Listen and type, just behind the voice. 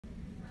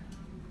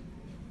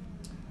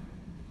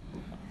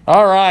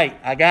All right,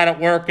 I got it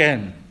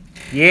working.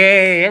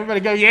 Yay! Everybody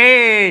go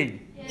yay!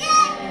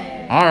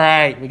 Yay! All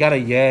right, we got a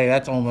yay.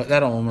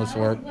 That'll almost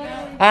work.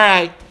 All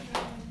right.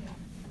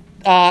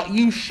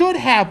 You should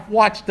have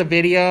watched the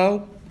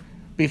video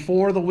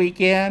before the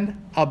weekend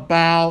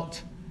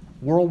about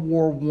World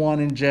War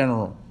I in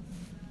general.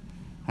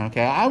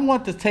 Okay, I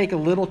want to take a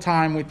little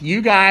time with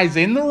you guys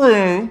in the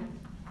room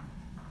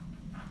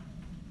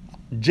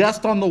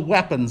just on the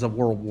weapons of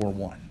World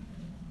War I.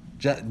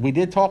 We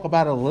did talk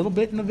about it a little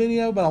bit in the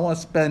video, but I want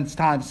to spend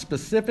time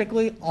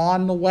specifically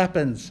on the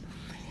weapons.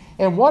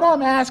 And what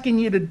I'm asking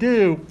you to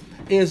do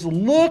is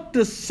look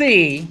to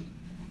see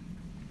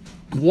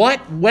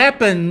what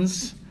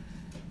weapons,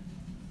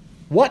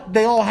 what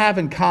they all have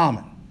in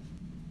common.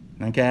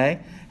 Okay?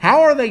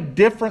 How are they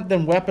different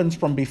than weapons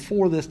from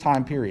before this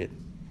time period?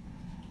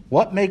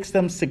 What makes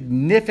them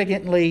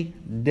significantly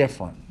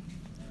different?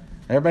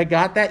 Everybody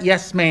got that?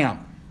 Yes,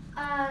 ma'am.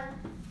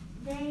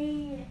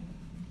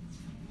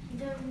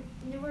 The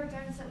newer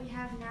guns that we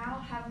have now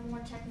have more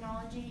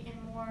technology and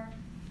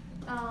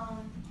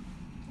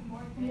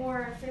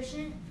more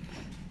efficient.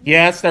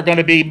 Yes, they're going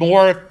to be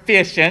more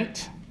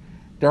efficient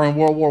during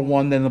World War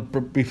I than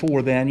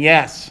before then.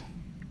 Yes.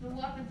 The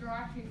weapons are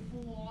actually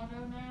full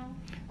auto now?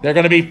 They're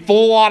going to be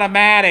full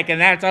automatic, and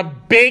that's a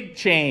big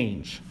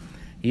change.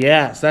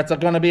 Yes, that's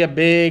going to be a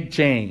big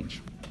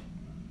change.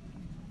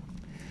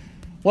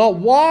 Well,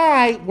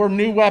 why were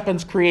new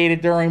weapons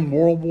created during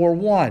World War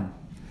I?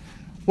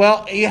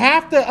 Well, you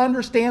have to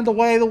understand the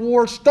way the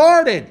war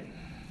started.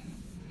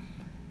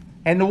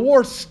 And the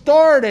war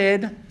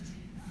started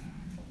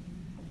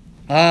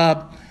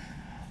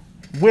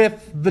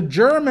with the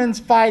Germans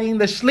fighting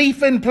the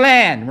Schlieffen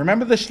Plan.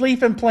 Remember the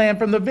Schlieffen Plan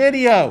from the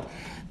video?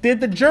 Did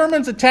the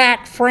Germans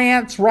attack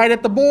France right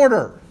at the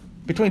border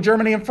between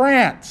Germany and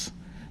France?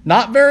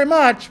 Not very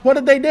much. What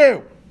did they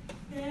do?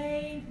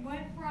 They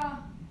went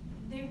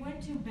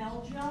to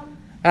Belgium.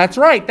 That's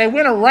right. They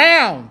went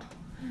around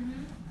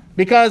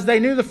because they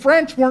knew the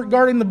French weren't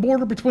guarding the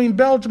border between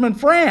Belgium and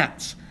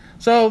France.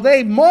 So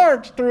they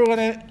marched through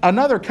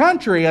another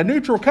country, a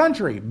neutral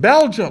country,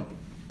 Belgium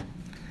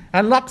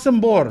and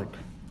Luxembourg.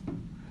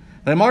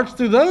 They marched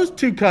through those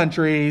two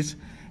countries,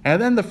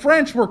 and then the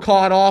French were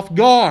caught off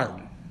guard.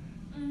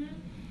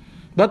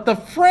 But the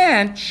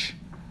French,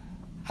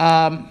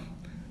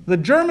 the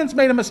Germans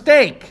made a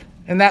mistake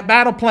in that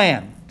battle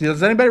plan.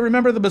 Does anybody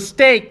remember the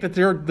mistake that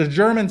the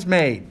Germans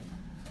made?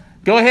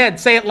 Go ahead,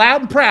 say it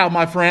loud and proud,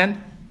 my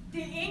friend.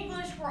 The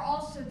English were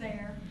also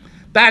there.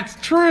 That's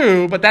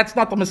true, but that's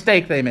not the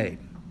mistake they made.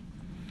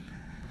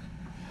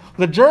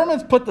 The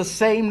Germans put the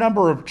same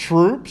number of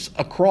troops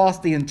across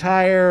the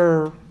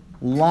entire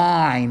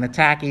line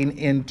attacking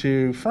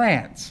into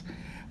France.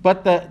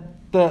 But the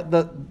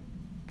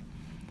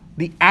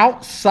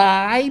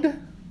outside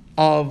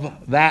of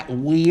that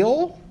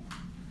wheel,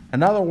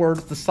 in other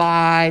words, the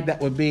side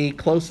that would be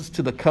closest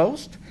to the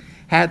coast,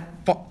 had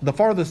the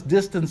farthest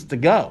distance to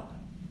go.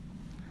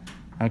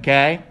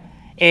 Okay?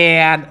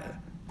 And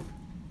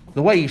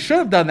the way you should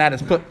have done that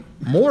is put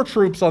more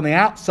troops on the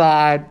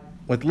outside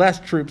with less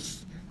troops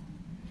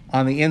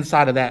on the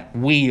inside of that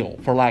wheel,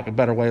 for lack of a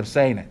better way of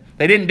saying it.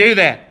 They didn't do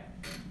that.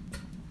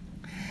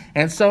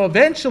 And so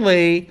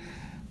eventually,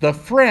 the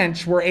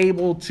French were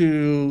able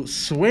to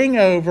swing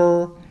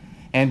over,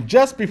 and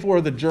just before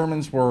the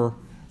Germans were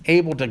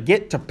able to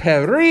get to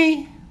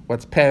Paris,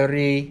 what's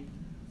Paris?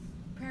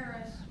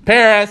 Paris.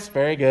 Paris,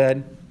 very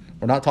good.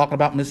 We're not talking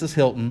about Mrs.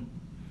 Hilton.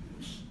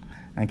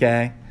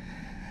 Okay?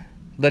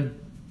 The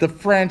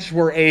French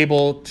were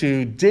able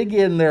to dig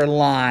in their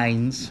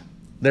lines,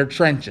 their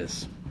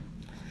trenches.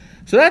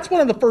 So that's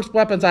one of the first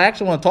weapons I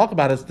actually want to talk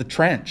about is the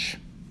trench.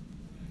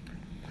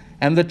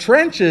 And the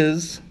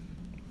trenches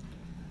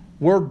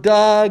were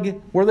dug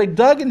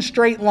in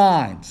straight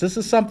lines. This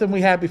is something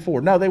we had before.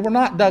 No, they were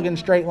not dug in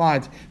straight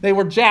lines. They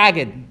were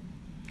jagged.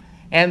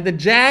 And the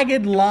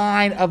jagged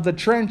line of the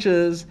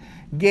trenches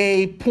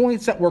gave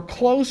points that were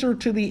closer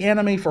to the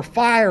enemy for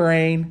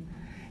firing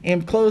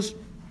and close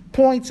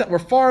points that were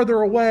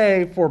farther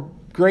away for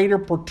greater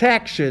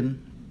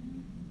protection.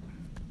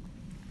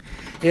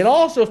 It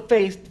also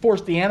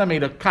forced the enemy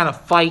to kind of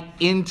fight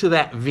into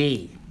that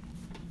V,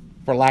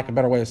 for lack of a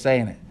better way of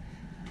saying it.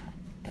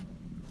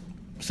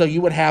 So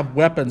you would have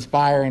weapons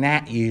firing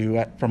at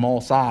you from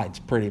all sides,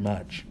 pretty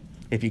much,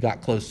 if you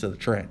got close to the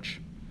trench.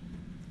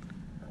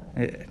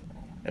 It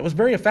was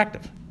very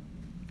effective.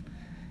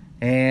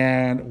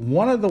 And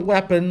one of the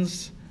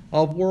weapons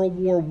of World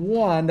War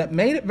I that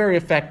made it very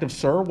effective,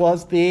 sir,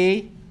 was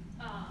the...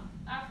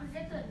 I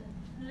forget the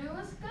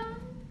Lewis gun?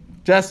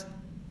 Just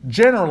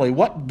generally,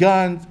 what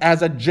gun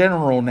as a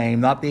general name,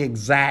 not the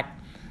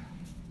exact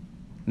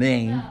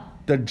name, No.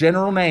 the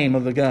general name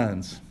of the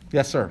guns.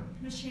 Yes, sir.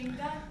 Machine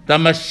gun. The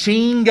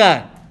machine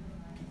gun.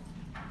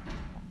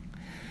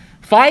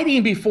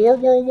 Fighting before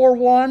World War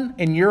I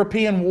in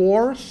European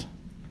wars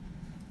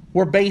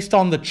were based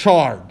on the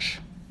charge.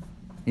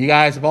 You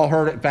guys have all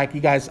heard it. In fact, you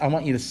guys, I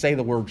want you to say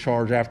the word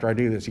charge after I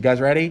do this. You guys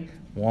ready?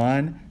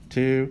 1,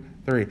 2,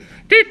 3.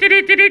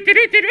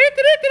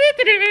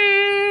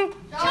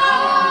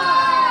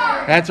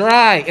 Charge! That's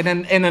right.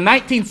 And in the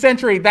 19th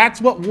century, that's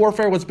what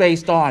warfare was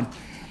based on.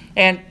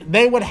 And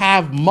they would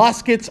have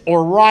muskets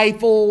or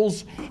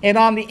rifles, and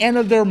on the end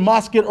of their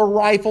musket or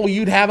rifle,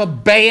 you'd have a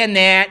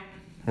bayonet,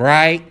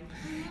 right?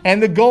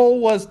 And the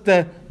goal was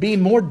to be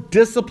more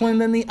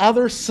disciplined than the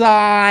other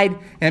side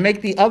and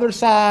make the other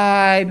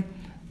side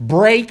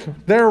break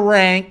their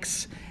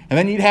ranks. And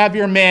then you'd have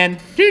your men.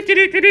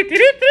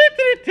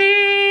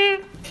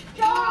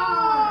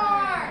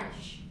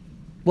 Charge!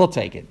 We'll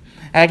take it.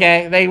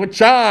 Okay, they would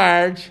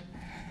charge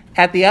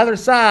at the other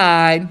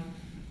side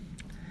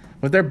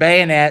with their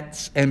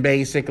bayonets and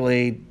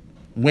basically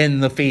win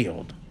the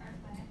field.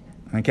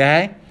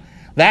 Okay?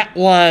 That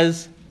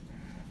was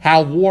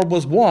how war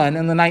was won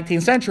in the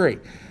 19th century.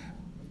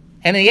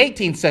 And in the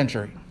 18th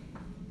century,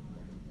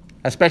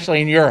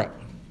 especially in Europe.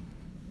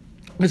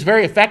 It was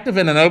very effective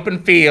in an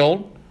open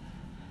field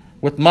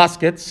with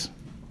muskets.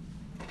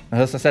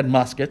 Notice I said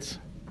muskets.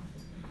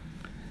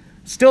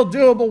 Still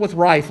doable with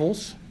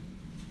rifles.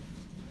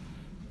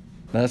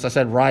 Notice I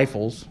said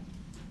rifles.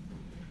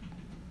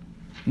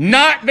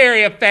 Not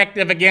very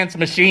effective against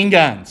machine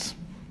guns.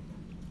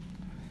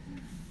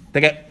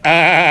 They get,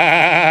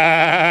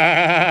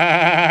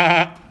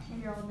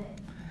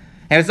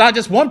 and it's not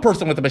just one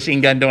person with a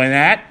machine gun doing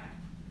that.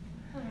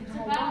 It's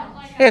about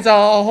like It's a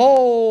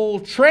whole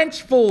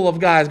trench full of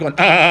guys going,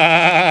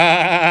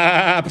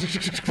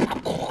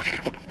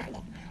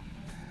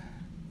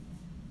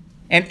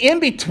 And in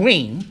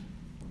between,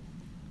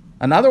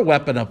 another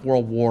weapon of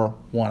World War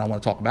I want to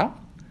talk about.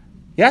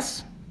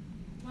 Yes?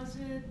 Was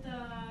it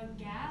the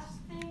gas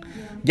thing?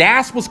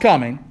 Gas was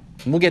coming,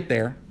 and we'll get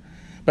there.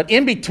 But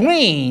in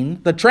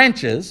between the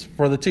trenches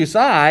for the two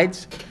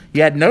sides,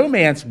 you had no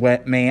man's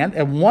man,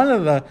 and one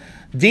of the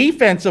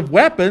defensive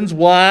weapons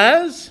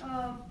was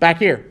back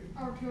here.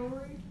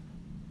 artillery.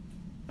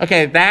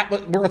 Okay, we're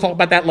going to talk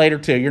about that later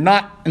too. You're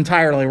not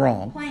entirely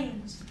wrong.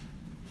 Planes.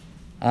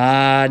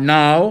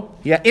 No.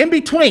 Yeah, in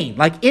between,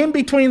 like in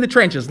between the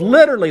trenches,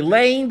 literally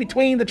laying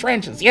between the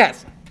trenches.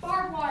 Yes.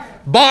 Barbed wire.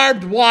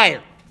 Barbed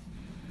wire.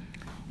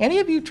 Any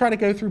of you try to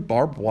go through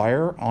barbed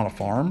wire on a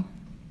farm?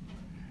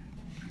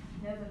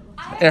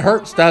 It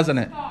hurts, doesn't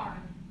it? Scar.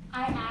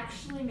 I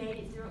actually made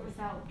it through it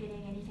without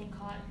getting anything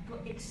caught,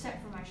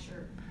 except for my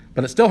shirt.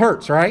 But it still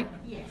hurts, right?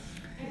 Yes.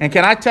 And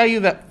can I tell you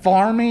that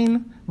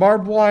farming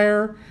barbed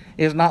wire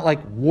is not like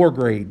war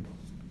grade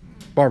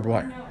barbed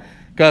wire? No.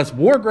 Because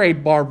war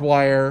grade barbed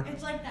wire,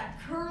 It's like that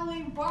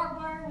curly barbed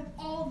wire with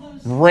all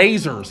those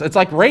razors. It's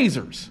like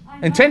razors. I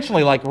know.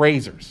 Intentionally like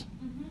razors.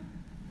 Mhm.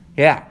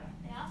 Yeah,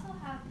 They also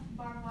have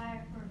barbed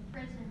wire for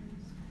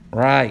prisons,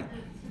 right.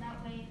 so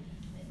that way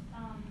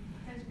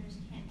prisoners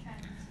can't try to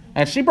escape.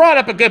 And she brought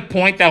up a good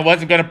point that I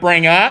wasn't going to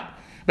bring up.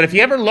 But if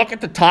you ever look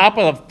at the top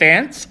of the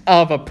fence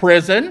of a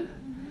prison,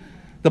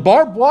 the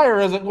barbed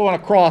wire isn't going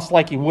across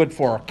like you would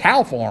for a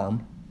cow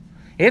farm.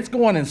 It's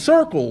going in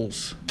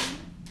circles.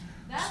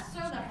 That's so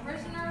the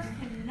prisoners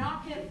can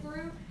knock it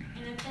through,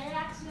 and if they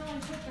accidentally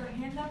put their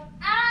hand up,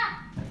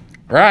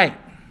 Right.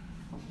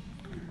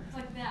 it's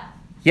like that.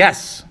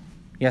 Yes.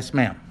 Yes,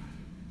 ma'am.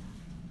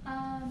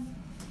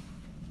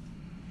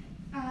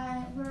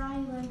 Where I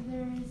live,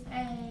 there's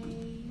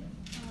a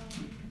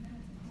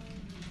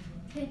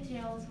pit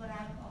jail is what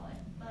I call it,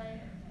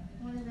 but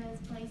one of those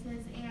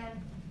places,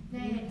 and the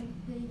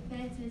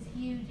fence is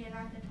huge, and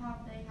at the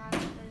top they have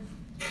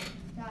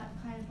that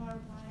kind of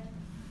barbed wire.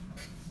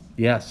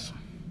 Yes.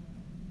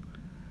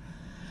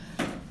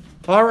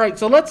 All right,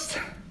 so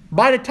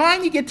by the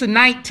time you get to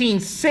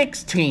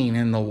 1916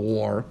 in the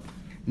war,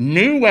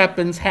 new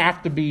weapons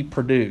have to be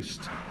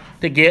produced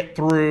to get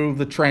through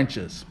the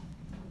trenches.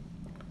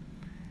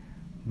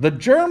 The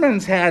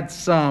Germans had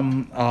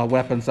some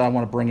weapons I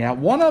want to bring out.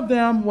 One of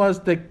them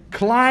was the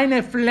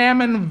Kleine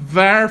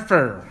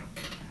Flammenwerfer.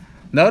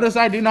 Notice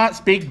I do not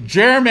speak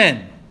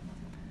German.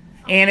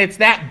 And it's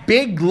that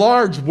big,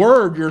 large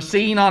word you're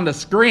seeing on the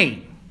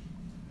screen.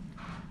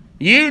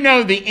 You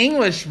know the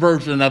English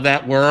version of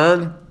that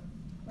word.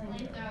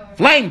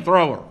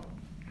 Flamethrower.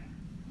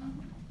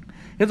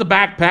 It's a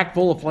backpack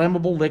full of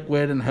flammable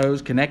liquid and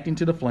hose connecting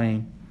to the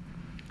flame.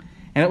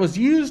 And it was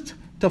used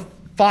to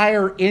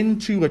fire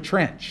into a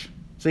trench.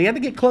 So you had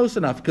to get close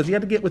enough because you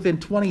had to get within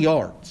 20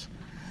 yards.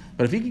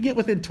 But if you could get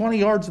within 20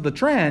 yards of the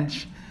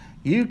trench,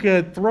 you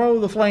could throw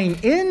the flame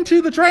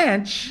into the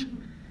trench.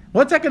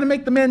 What's that going to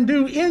make the men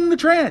do in the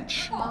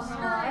trench? Oh,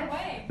 scurry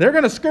away. They're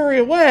going to scurry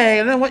away,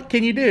 and then what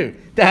can you do?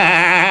 Well,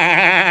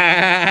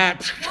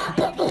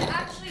 if you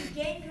actually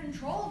gain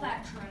control of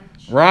that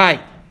trench.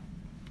 Right.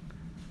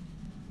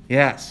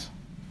 Yes.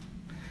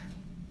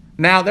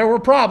 Now, there were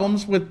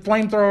problems with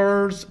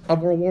flamethrowers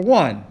of World War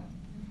I.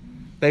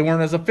 They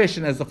weren't as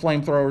efficient as the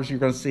flamethrowers you're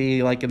going to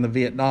see like in the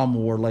Vietnam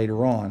War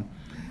later on.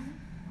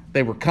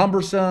 They were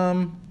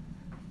cumbersome.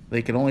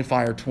 They could only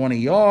fire 20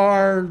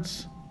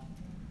 yards.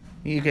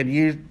 You could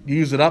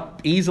use it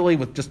up easily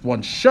with just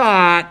one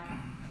shot.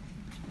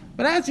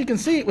 But as you can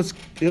see, it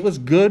was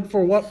good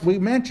for what we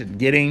mentioned,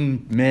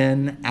 getting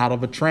men out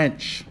of a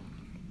trench.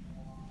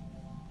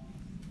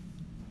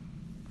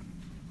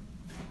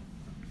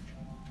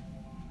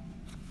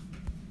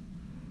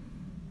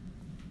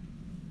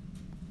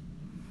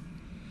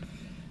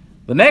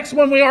 The next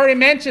one we already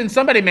mentioned,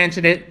 somebody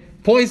mentioned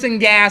it, poison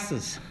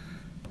gases.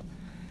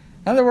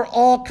 Now there were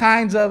all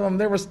kinds of them.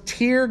 There was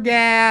tear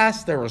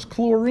gas, there was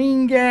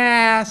chlorine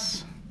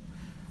gas.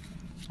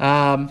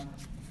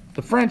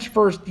 The French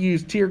first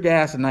used tear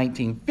gas in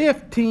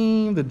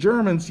 1915. The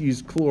Germans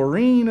used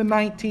chlorine in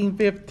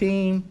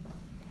 1915.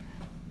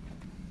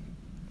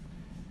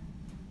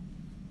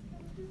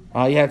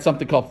 You had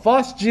something called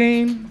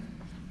phosgene,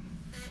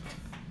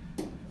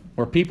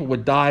 where people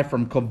would die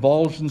from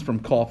convulsions from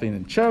coughing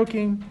and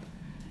choking.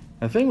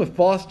 And the thing with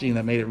phosgene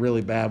that made it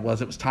really bad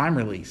was it was time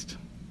released.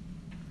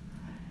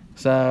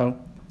 So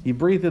you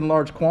breathe in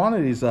large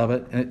quantities of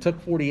it, and it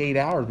took 48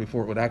 hours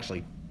before it would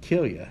actually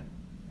kill you.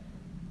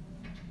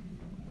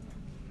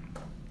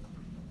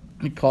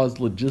 It caused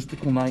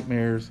logistical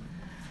nightmares.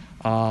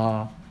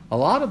 A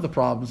lot of the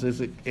problems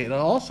is it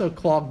also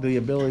clogged the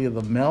ability of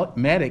the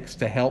medics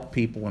to help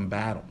people in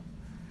battle.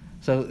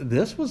 So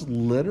this was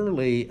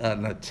literally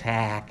an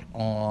attack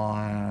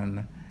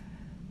on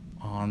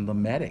the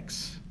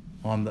medics,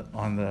 on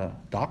the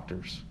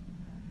doctors.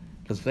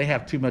 Because if they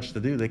have too much to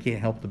do, they can't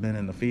help the men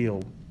in the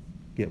field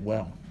get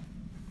well.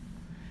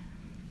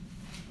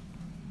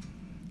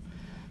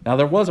 Now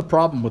there was a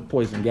problem with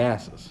poison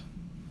gases.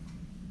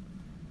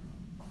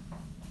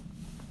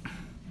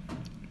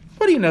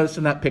 What do you notice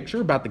in that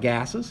picture about the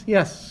gases?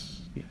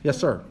 Yes. Yes,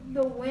 sir.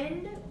 The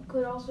wind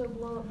could also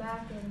blow it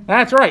back in.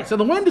 That's right. So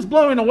the wind is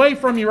blowing away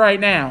from you right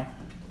now.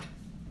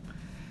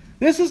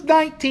 This is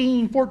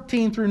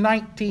 1914 through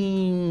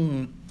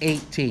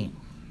 1918.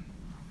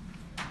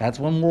 That's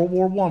when World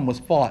War I was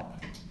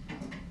fought.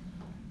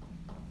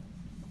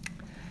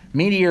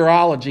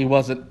 Meteorology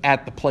wasn't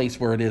at the place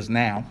where it is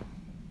now.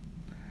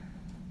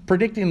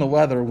 Predicting the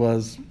weather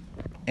was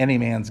any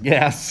man's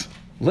guess,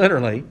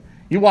 literally.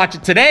 You watch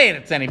it today and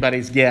it's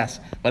anybody's guess,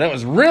 but it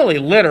was really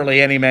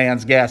literally any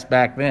man's guess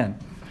back then.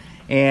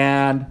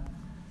 And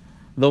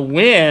the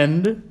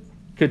wind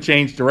could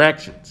change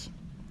directions.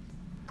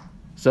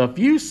 So if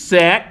you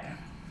set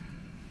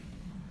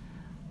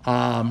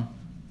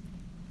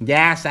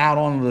gas out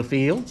onto the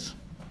fields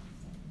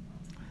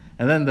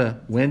and then the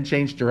wind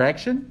changed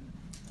direction,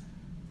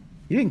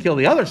 you didn't kill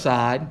the other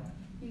side.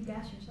 You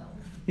gas yourself.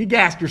 You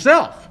gassed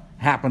yourself.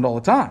 Happened all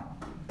the time.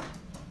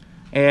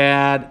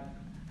 And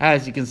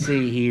as you can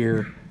see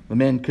here, the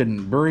men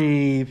couldn't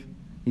breathe.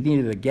 You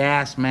needed a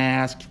gas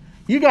mask.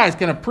 You guys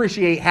can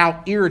appreciate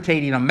how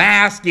irritating a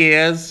mask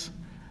is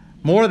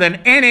more than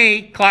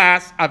any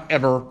class I've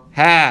ever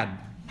had.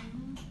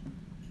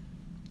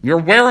 You're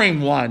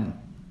wearing one,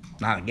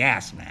 not a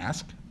gas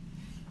mask.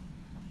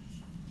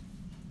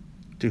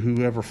 To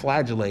whoever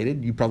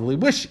flagellated, you probably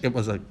wish it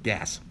was a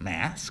gas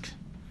mask.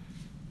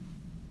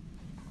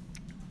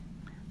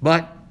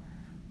 But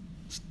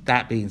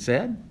that being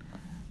said,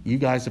 you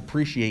guys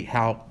appreciate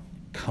how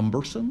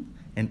cumbersome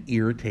and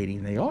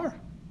irritating they are.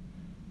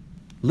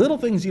 Little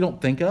things you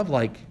don't think of,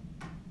 like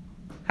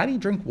how do you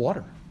drink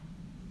water?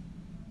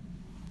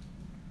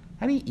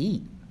 How do you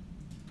eat?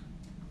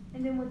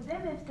 And then with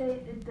them, if the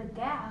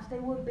gas, they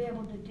wouldn't be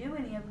able to do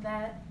any of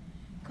that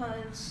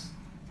because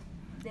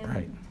they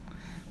Right.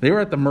 They were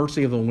at the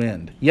mercy of the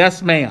wind.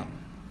 Yes, ma'am.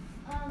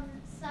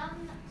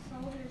 Some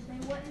soldiers, they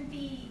wouldn't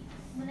be,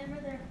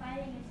 whenever they're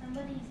fighting, if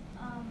somebody's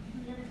on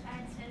the other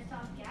side sets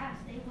off gas,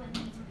 they wouldn't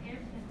be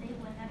prepared because they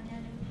wouldn't have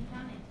known it would be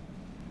coming.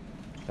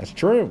 That's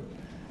true.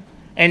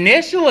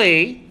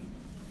 Initially,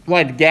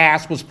 when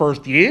gas was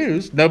first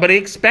used, nobody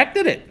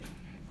expected it.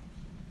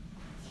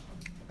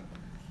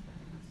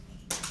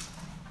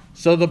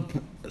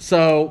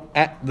 So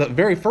at the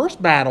very first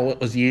battle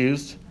it was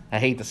used, I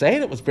hate to say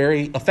it, it was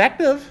very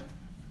effective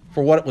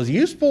for what it was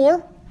used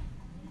for,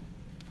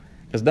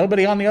 because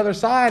nobody on the other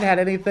side had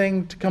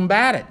anything to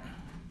combat it.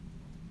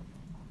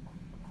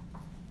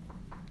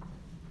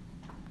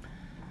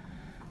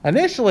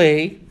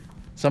 Initially,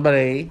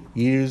 somebody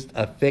used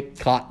a thick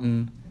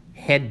cotton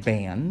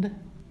headband,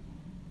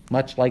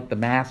 much like the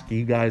mask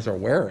you guys are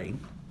wearing,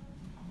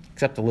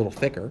 except a little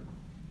thicker.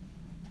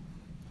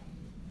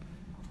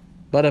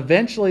 But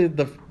eventually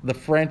the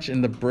French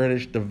and the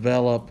British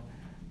developed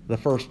the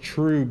first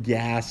true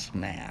gas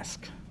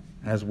mask,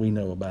 as we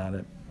know about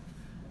it,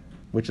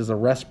 which is a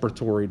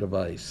respiratory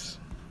device.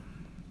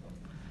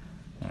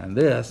 And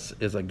this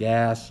is a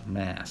gas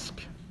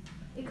mask.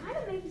 It kind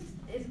of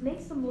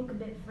makes them look a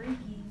bit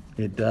freaky.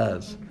 It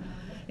does.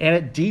 And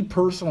it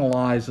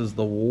depersonalizes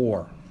the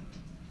war.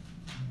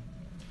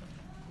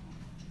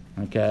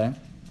 Okay?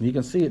 You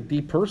can see it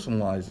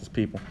depersonalizes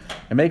people.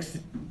 It makes...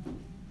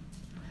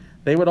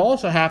 They would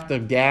also have to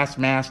gas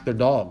mask their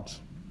dogs.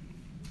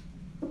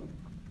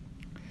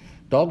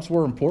 Dogs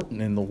were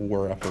important in the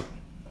war effort.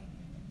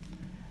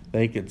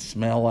 They could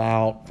smell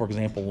out, for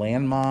example,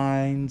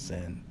 landmines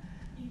and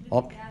Even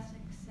all, the gas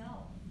itself.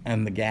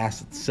 and the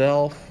gas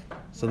itself.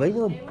 So they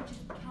were... They would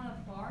just kind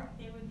of bark.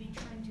 They would be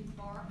trained to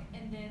bark,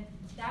 and then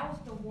that was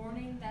the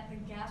warning that the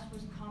gas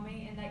was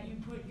coming and that you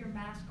put your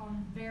mask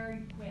on very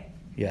quick.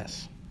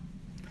 Yes.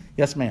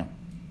 Yes, ma'am.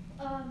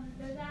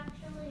 There's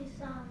actually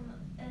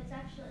it's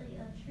actually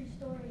a true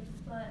story,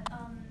 but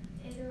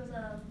there was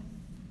a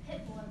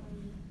pit bull, I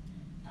believe,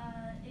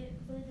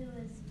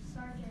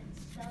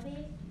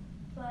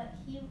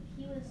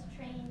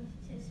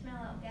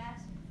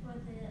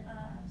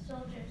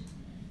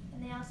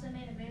 also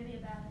made a movie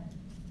about it.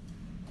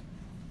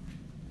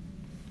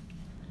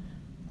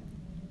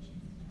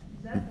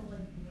 Is that the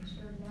like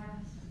blister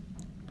gas?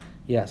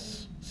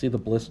 Yes. See the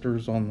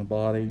blisters on the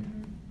body?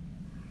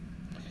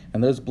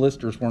 And those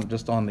blisters weren't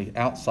just on the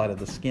outside of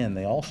the skin,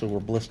 they also were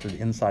blistered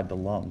inside the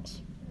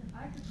lungs.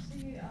 I could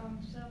see I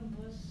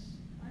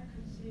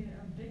could see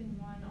a big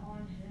one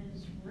on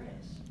his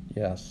wrist.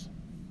 Yes.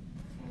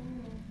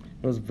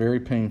 It was very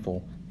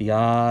painful. The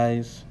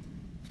eyes.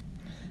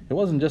 It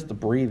wasn't just the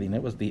breathing,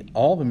 it was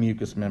all the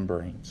mucous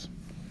membranes.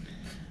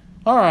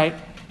 All right,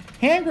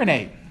 hand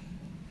grenade.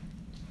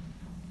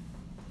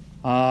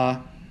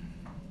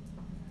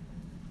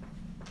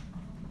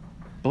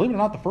 Believe it or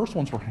not, the first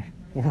ones were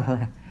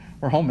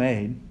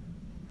homemade.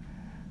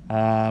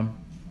 They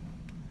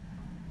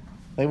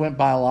went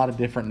by a lot of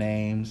different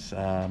names.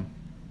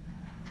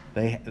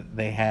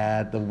 They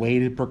had the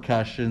weighted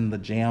percussion, the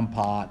jam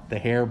pot, the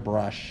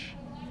hairbrush.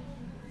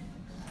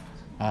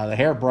 The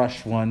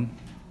hairbrush one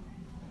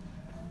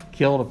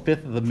killed a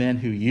fifth of the men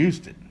who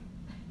used it.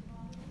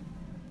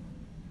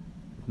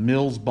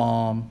 Mills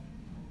bomb.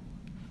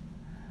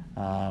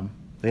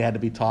 They had to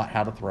be taught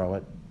how to throw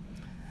it.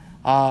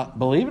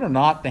 Believe it or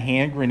not, the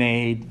hand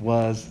grenade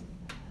was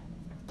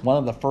one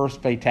of the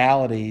first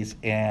fatalities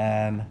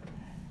in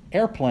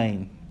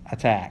airplane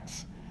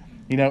attacks.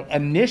 You know,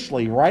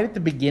 initially, right at the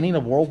beginning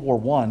of World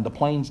War I, the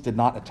planes did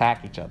not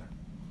attack each other.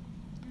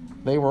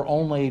 They were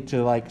only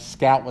to like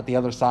scout what the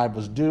other side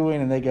was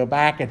doing, and they go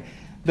back, and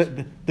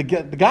the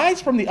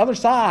guys from the other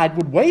side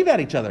would wave at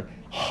each other.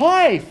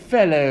 Hi,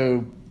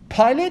 fellow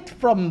pilot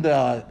from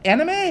the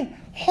enemy.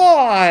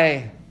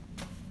 Hi.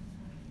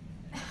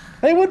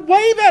 They would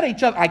wave at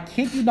each other. I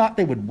kid you not,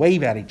 they would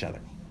wave at each other.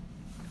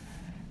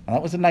 Now,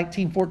 that was in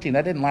 1914.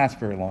 That didn't last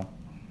very long.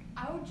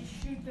 I would just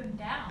shoot them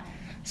down.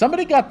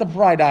 Somebody got the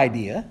bright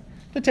idea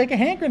to take a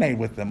hand grenade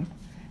with them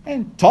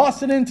and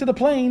toss it into the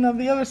plane of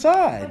the other But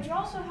side. you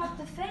also have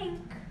to think,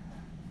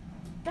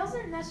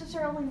 doesn't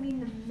necessarily mean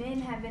the men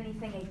have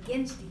anything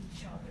against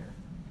each other.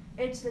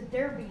 It's that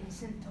they're being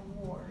sent to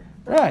war.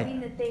 Doesn't Right. mean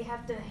that they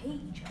have to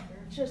hate each other.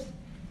 It's just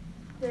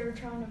they're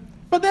trying to.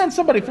 But then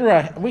somebody threw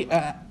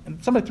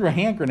a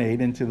hand grenade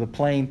into the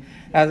plane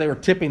as they were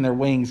tipping their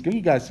wings.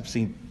 You guys have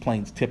seen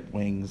planes tip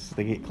wings.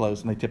 They get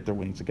close and they tip their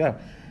wings to go.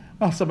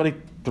 Well, somebody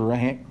threw a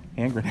hand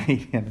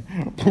grenade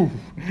in. Poof.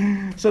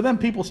 So then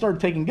people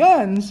started taking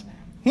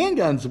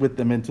handguns with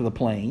them into the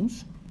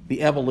planes.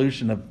 The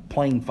evolution of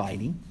plane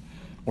fighting,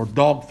 or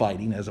dog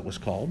fighting as it was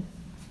called.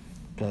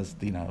 Because,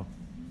 you know,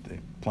 the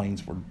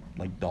planes were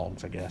like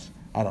dogs, I guess.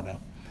 I don't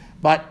know.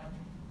 But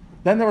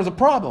then there was a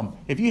problem.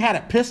 If you had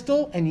a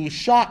pistol and you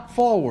shot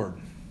forward,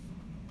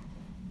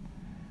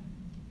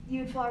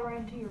 You'd fly right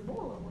into your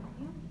bullet, wouldn't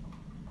you?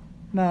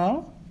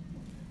 no.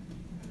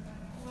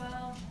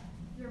 Well,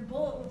 your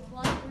bullet would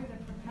fly through the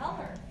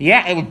propeller.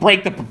 Yeah, it would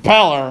break the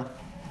propeller,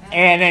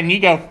 and then you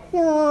go.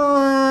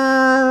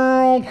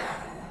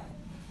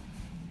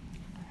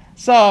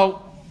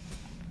 So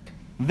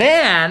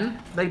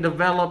then they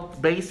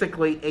developed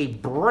basically a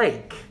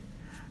brake.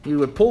 You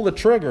would pull the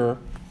trigger,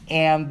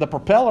 and the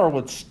propeller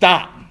would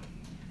stop,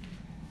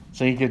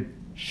 so you could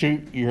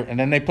shoot and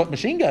then they put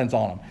machine guns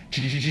on them,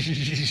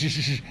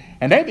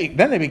 and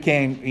then they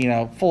became, you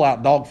know,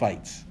 full-out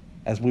dogfights,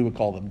 as we would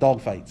call them,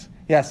 dogfights.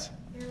 Yes.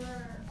 There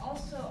were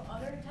also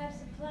other types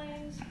of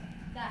planes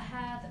that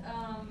had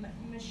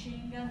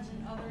machine guns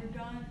and other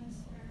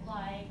guns,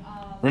 like.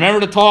 Remember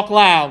to talk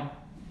loud.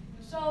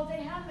 So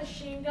they had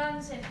machine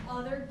guns and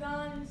other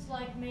guns,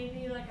 like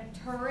maybe like a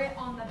turret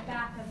on the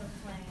back of the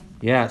plane.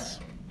 Yes.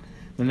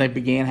 Then they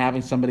began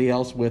having somebody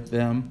else with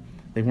them.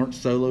 They weren't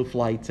solo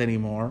flights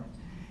anymore.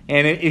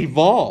 And it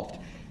evolved.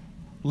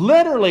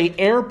 Literally,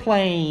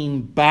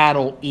 airplane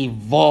battle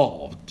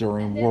evolved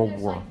during And then World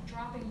there's War. like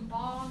dropping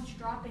bombs,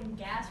 dropping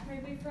gas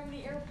maybe from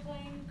the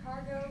airplane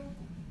cargo.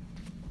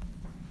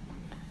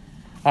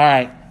 All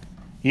right.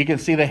 You can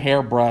see the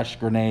hairbrush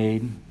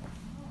grenade.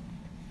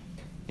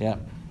 Yep.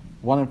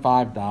 1 in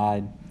 5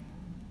 died.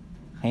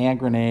 Hand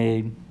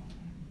grenade.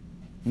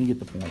 You get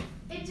the point.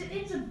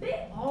 It's a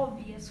bit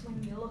obvious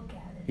when you look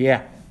at it.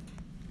 Yeah,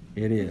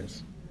 it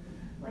is.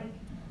 Like,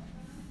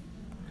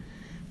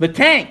 The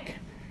tank.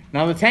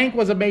 Now, the tank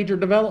was a major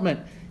development.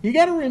 You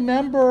got to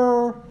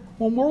remember,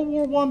 when World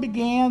War I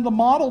began, the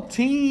Model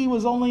T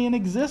was only in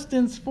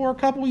existence for a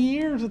couple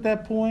years at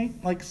that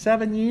point, like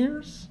 7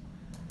 years.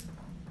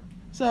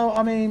 So,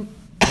 I mean,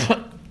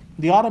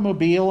 the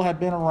automobile had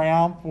been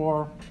around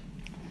for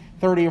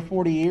 30 or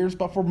 40 years,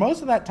 but for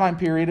most of that time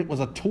period, it was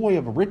a toy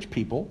of rich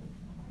people.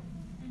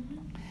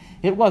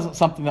 It wasn't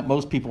something that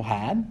most people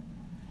had.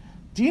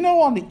 Do you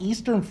know on the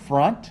Eastern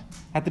Front,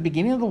 at the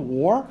beginning of the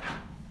war,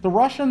 the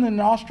Russian and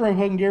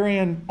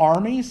Austro-Hungarian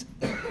armies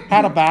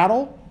had a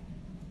battle,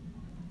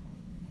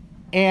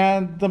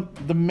 and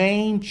the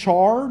main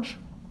charge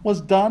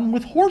was done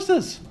with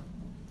horses.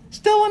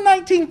 Still in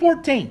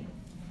 1914.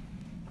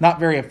 Not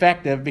very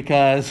effective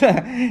because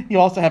you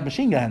also have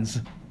machine guns.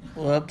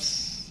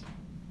 Whoops.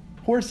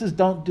 Horses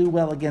don't do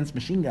well against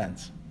machine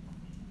guns.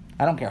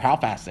 I don't care how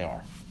fast they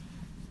are.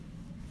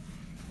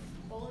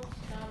 Bullets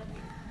don't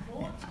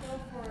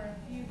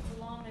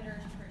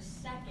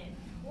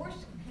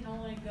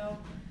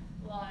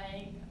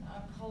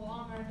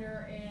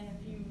surrender in a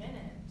few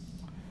minutes.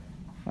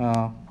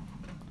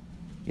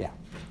 Yeah.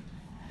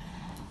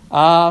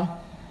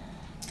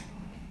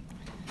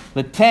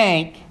 The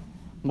tank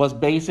was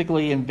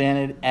basically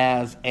invented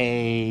as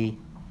a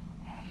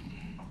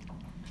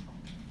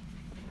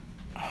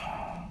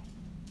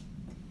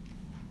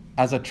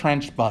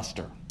trench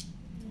buster.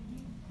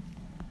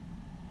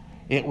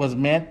 It was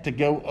meant to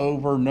go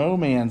over no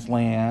man's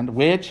land,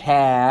 which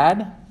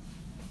had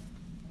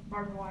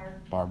Barbed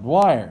wire. barbed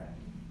wire.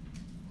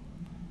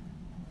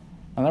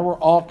 And there were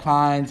all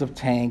kinds of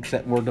tanks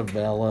that were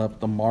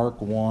developed. The Mark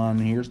I,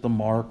 here's the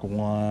Mark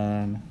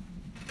I.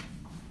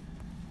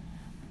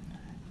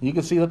 You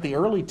can see that the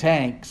early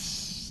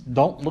tanks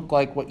don't look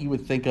like what you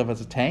would think of as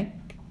a tank.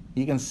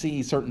 You can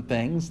see certain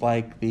things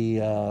like the,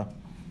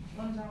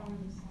 One's out on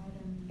the side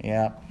and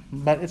yeah,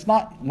 but it's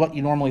not what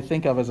you normally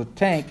think of as a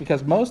tank,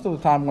 because most of the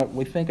time what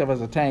we think of as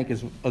a tank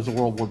is a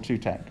World War II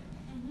tank.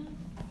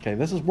 Okay,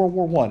 this is World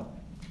War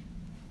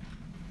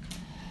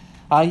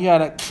I. You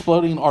had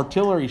exploding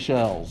artillery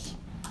shells.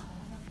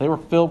 They were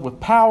filled with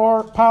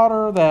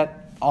powder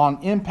that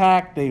on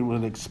impact they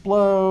would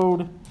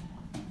explode,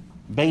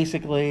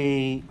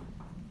 basically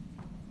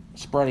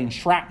spreading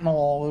shrapnel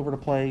all over the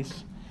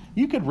place.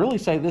 You could really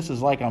say this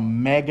is like a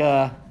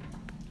mega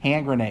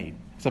hand grenade,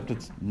 except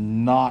it's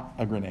not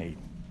a grenade.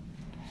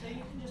 So you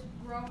can just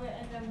throw it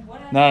and then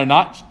whatever. No,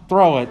 not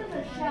throw it.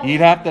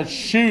 You'd have to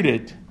shoot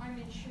it,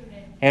 Shoot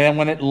it. and then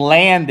when it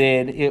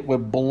landed, it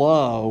would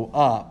blow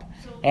up,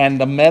 and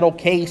the metal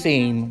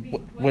casing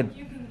would.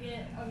 You can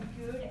get a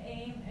good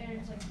aim, and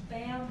it's like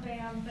bam,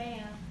 bam,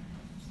 bam.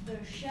 The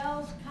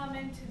shells come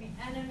into the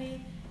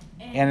enemy,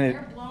 and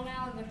they're blown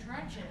out of the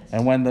trenches.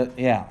 And when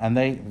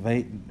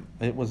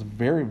it was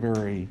very,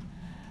 very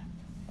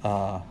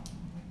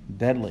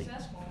deadly.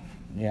 Successful.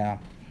 Yeah.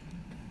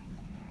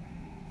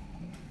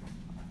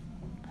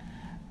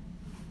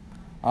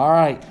 All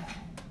right.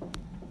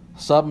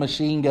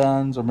 Submachine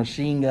guns or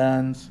machine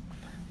guns.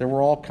 There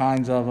were all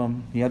kinds of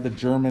them. You had the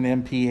German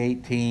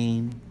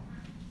MP-18.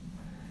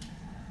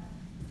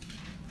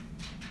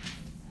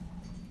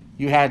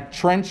 You had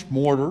trench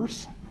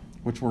mortars,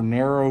 which were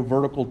narrow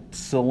vertical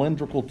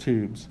cylindrical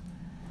tubes,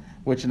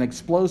 which an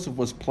explosive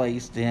was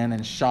placed in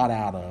and shot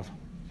out of.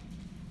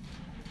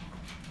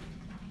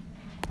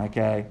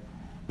 Okay,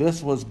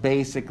 this was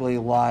basically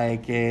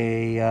like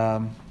it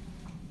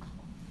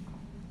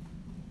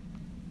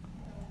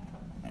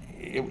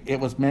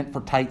was meant for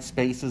tight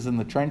spaces in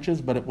the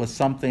trenches, but it was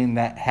something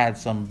that had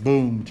some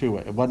boom to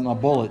it. It wasn't a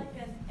bullet.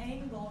 Like an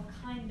angle,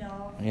 kind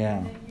of. Yeah.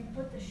 And then you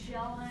put the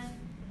shell in,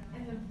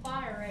 and then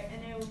fire it,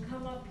 and it would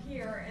come up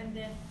here, and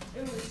then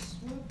it would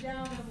swoop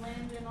down and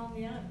land in on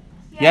the enemy.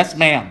 Yes,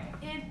 ma'am.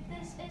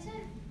 This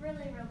isn't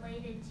really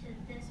related to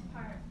this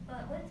part,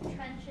 but with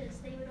trenches,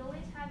 they would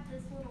always have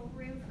this little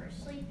room for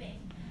sleeping.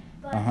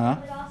 But Uh-huh.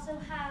 they would also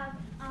have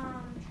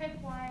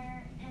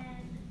tripwire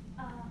and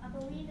I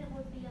believe it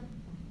would be a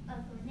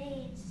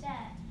grenade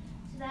set.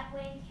 So that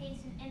way, in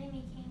case an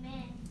enemy came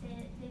in,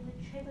 they would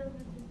trip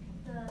over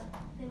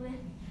they would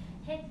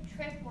hit the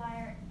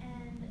tripwire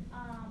and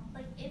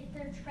like if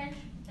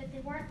they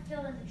weren't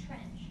filled in the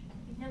trench,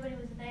 if nobody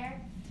was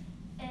there,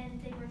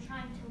 and they were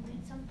trying to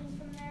loot something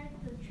from there,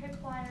 the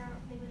tripwire,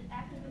 they would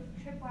activate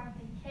the tripwire if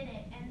they hit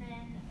it, and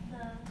then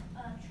the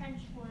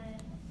trench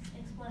would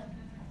explode.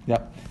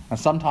 Yep. And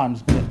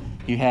sometimes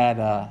you had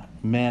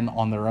men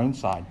on their own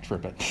side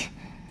trip it.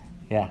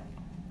 Yeah.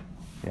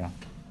 Yeah.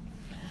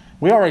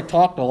 We already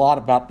talked a lot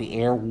about the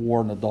air war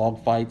and the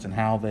dogfights and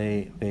how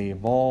they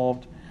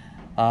evolved.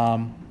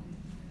 The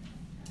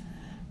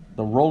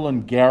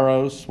Roland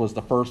Garros was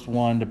the first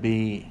one to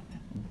be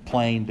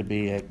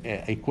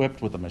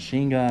equipped with a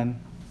machine gun.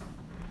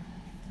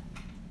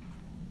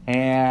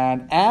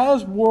 And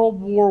as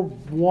World War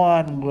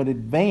I would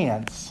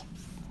advance,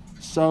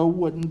 so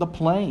would the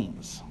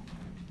planes.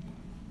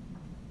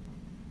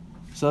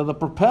 So the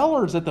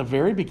propellers at the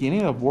very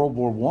beginning of World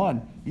War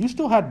I, you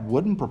still had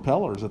wooden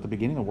propellers at the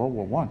beginning of World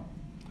War I.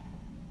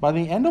 By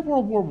the end of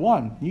World War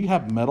I, you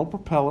have metal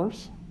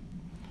propellers.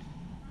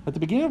 At the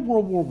beginning of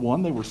World War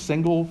I, they were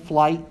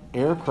single-flight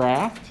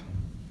aircraft.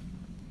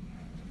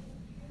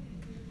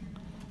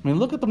 I mean,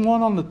 look at the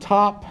one on the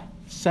top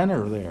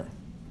center there.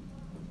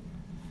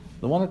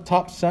 The one at the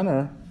top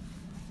center,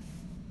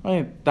 I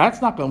mean,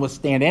 that's not going to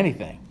withstand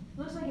anything.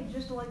 looks like it's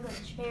just like a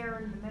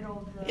chair in the middle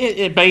of the.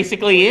 It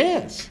basically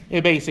is.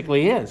 It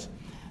basically is.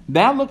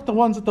 Now look at the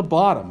ones at the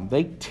bottom.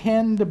 They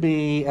tend to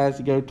be, as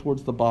you go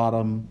towards the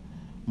bottom,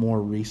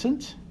 more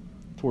recent,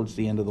 towards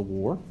the end of the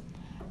war.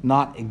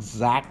 Not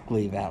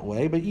exactly that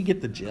way, but you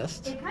get the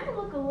gist. They kind of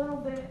look a little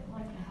bit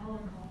like a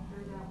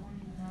helicopter, that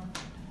one, you know.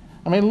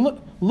 I mean,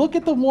 look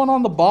at the one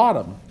on the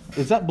bottom.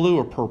 Is that blue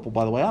or purple,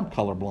 by the way? I'm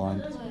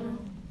colorblind. That's blue.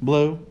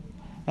 Blue?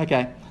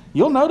 Okay.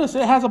 You'll notice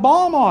it has a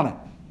bomb on it.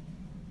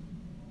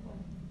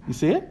 You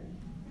see it?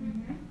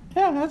 Mm-hmm.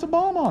 Yeah, it has a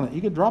bomb on it. You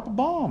could drop a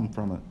bomb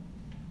from it.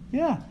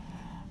 Yeah.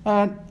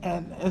 And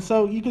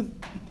so you could,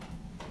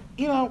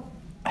 you know,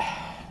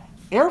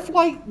 air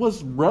flight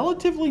was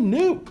relatively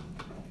new.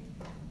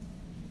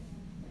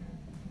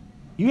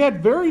 you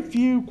had very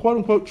few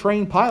quote-unquote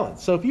trained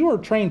pilots. So if you were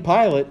a trained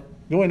pilot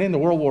going into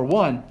World War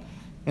I,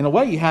 in a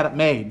way you had it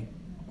made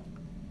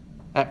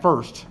at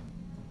first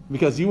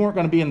because you weren't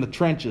going to be in the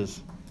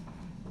trenches.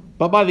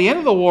 But by the end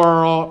of the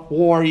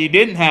war, you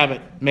didn't have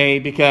it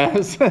made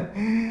because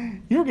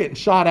you were getting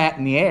shot at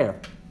in the air.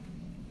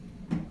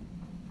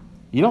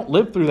 You don't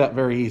live through that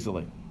very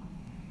easily.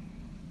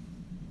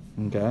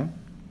 Okay?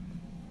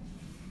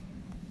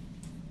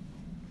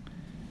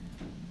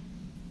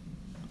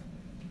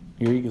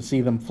 Here you can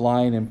see them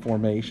flying in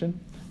formation.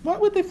 Why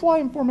would they fly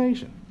in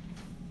formation?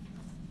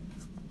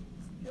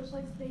 Just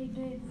like they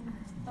did.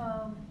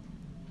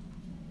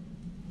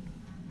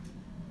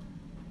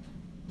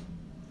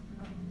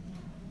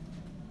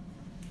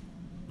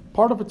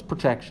 Part of it's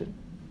protection.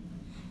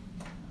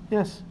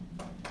 Yes.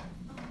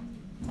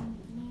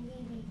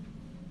 Maybe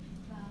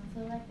they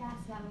feel like that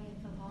so that way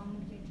if a bomb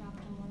would get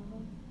dropped on one of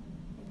them,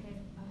 they could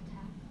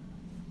attack.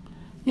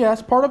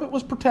 Yes, part of it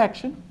was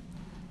protection.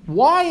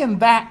 Why in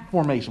that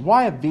formation?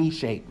 Why a V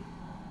shape?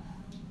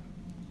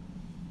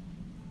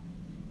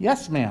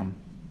 Yes, ma'am.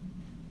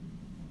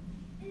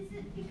 Is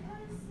it because,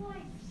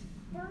 like,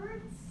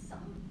 birds,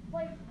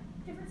 like,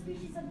 different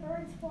species of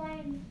birds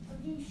fly in a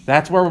V shape?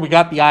 That's where we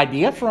got the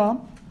idea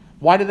from.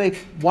 Why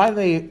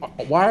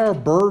are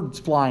birds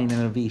flying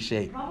in a V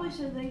shape? Probably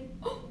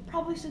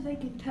so they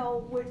can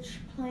tell which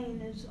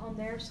plane is on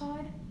their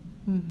side.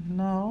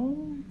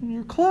 No,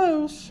 you're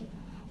close.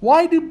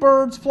 Why do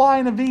birds fly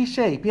in a V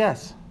shape?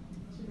 Yes.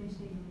 So they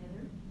stay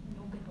together and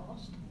don't get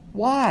lost.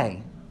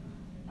 Why?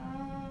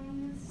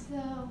 So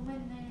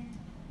when they're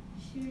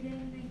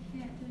shooting, they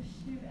can't just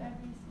shoot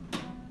every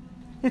single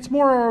one. It's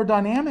more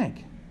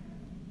aerodynamic.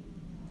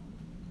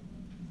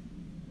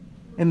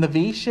 In the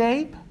V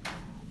shape,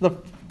 the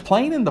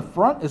plane in the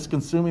front is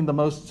consuming the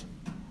most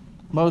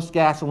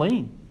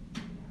gasoline.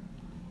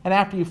 And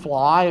after you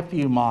fly a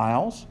few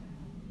miles,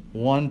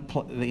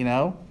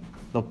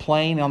 the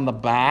plane on the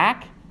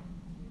back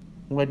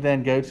would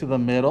then go to the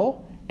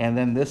middle, and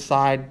then this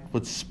side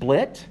would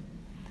split,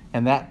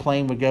 and that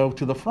plane would go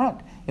to the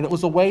front. And it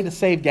was a way to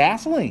save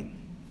gasoline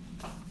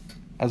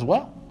as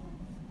well.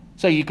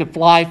 So you could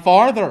fly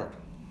farther.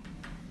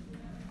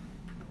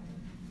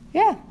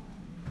 Yeah.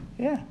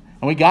 And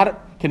we got it.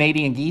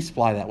 Canadian geese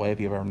fly that way, if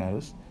you've ever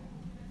noticed.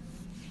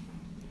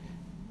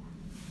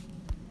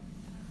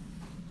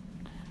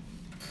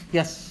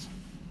 Yes.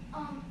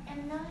 And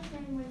another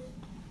thing with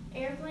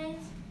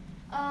airplanes,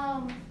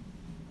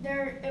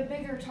 they're a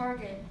bigger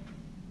target.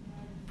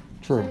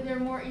 True. So they're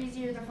more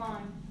easier to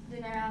find than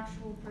an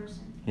actual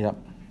person. Yep.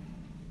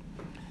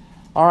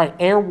 All right,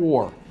 air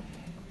war.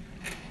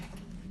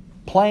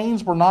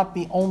 Planes were not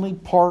the only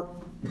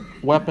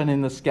weapon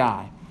in the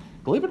sky.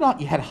 Believe it or not,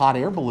 you had hot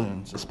air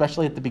balloons,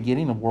 especially at the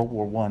beginning of World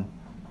War I.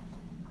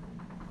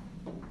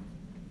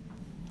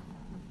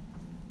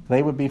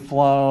 They would be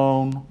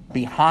flown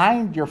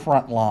behind your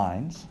front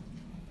lines.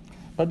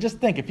 But just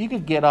think, if you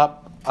could get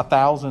up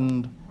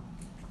 1,000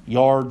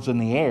 yards in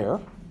the air,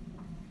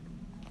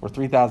 or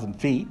 3,000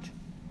 feet,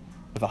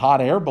 with a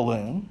hot air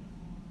balloon,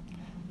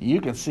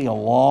 you could see a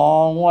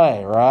long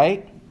way,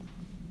 right?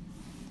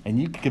 And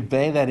you could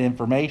convey that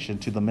information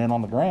to the men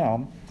on the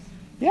ground.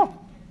 Yeah.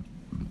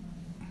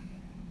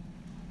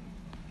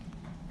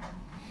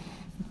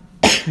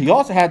 You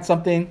also had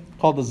something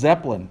called the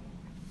Zeppelin.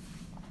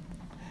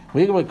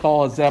 We would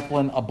call a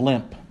Zeppelin a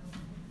blimp.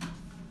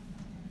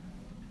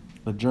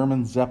 The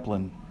German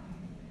Zeppelin.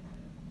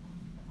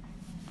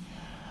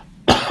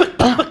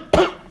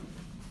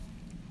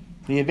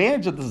 The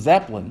advantage of the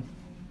Zeppelin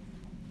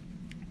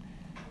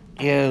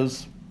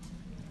is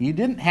you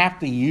didn't have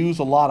to use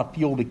a lot of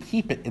fuel to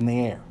keep it in the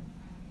air.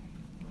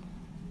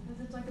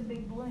 Because it's like a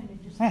big balloon,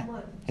 it just Yeah,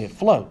 floats. it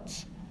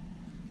floats.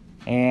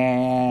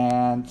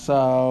 And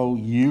so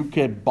you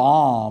could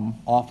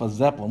bomb off a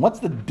Zeppelin. What's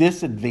the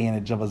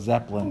disadvantage of a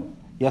Zeppelin?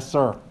 Yes,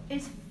 sir.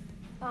 It's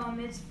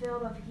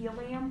filled with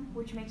helium,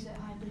 which makes it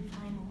highly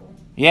flammable.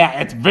 Yeah,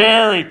 it's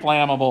very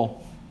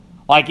flammable.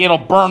 Like it'll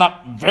burn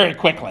up very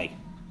quickly.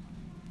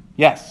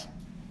 Yes,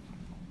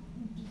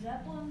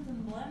 Zeppelins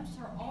and blimps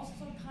are also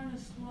kind of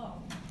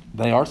slow.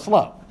 they are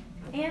slow.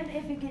 And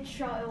if it gets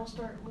shot, it'll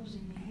start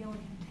losing the helium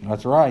too.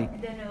 That's right.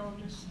 And then it'll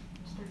just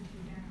start to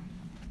go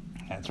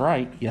down. That's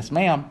right. Yes,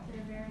 ma'am.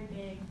 They're very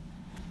big.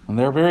 And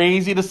they're very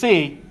easy to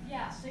see.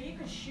 Yeah, so you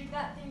could shoot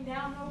that thing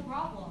down, no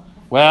problem.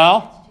 before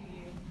Well, it gets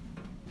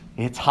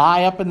to you. it's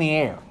high up in the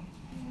air.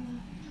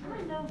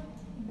 Kind of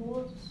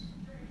bullets.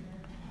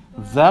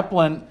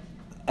 Zeppelin,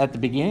 at the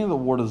beginning of the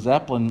war, the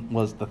Zeppelin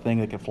was the thing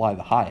that could fly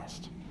the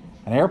highest.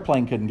 An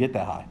airplane couldn't get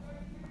that high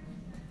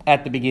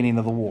at the beginning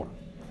of the war.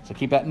 So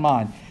keep that in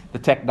mind. The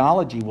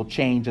technology will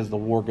change as the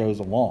war goes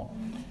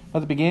along. At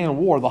the beginning of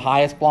the war, the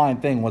highest flying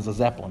thing was a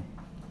Zeppelin.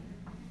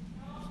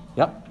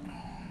 Yep.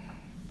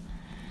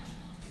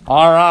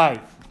 All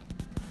right.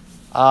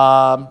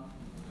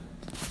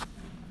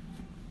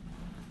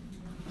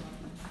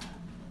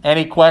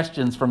 Any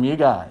questions from you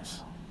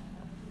guys?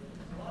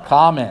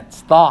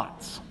 Comments,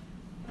 thoughts?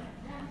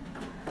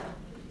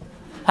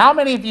 How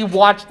many of you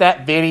watched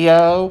that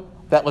video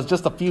that was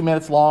just a few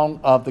minutes long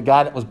of the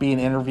guy that was being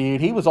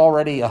interviewed. He was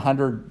already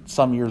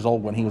 100-some years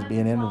old when he was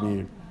being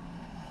interviewed.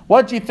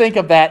 What did you think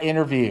of that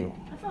interview?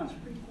 I thought it was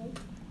pretty cool.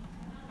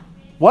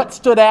 What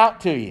stood out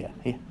to you?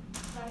 So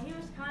he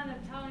was kind of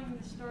telling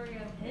the story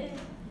of his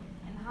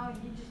and how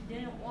he just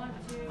didn't want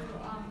to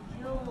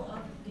kill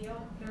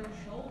their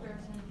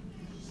soldiers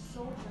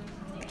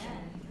in the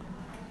end.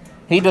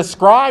 He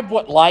described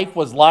what life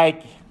was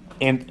like,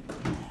 and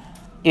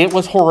it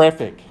was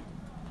horrific.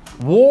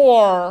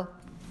 War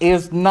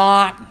is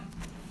not,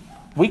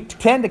 we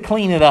tend to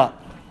clean it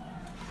up.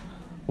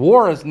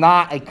 War is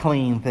not a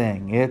clean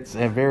thing. It's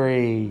a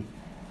very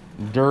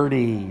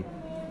dirty,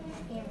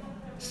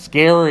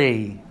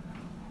 scary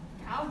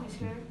I would be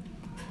scared.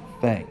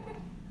 thing.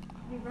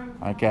 Be running.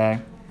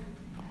 Okay?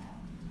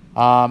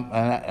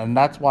 And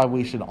that's why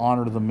we should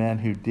honor the men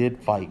who did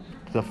fight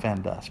to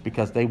defend us,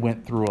 because they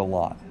went through a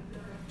lot.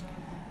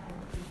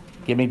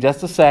 Give me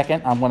just a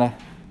second. I'm going to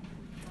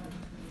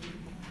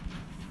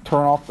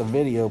turn off the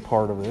video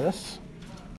part of this.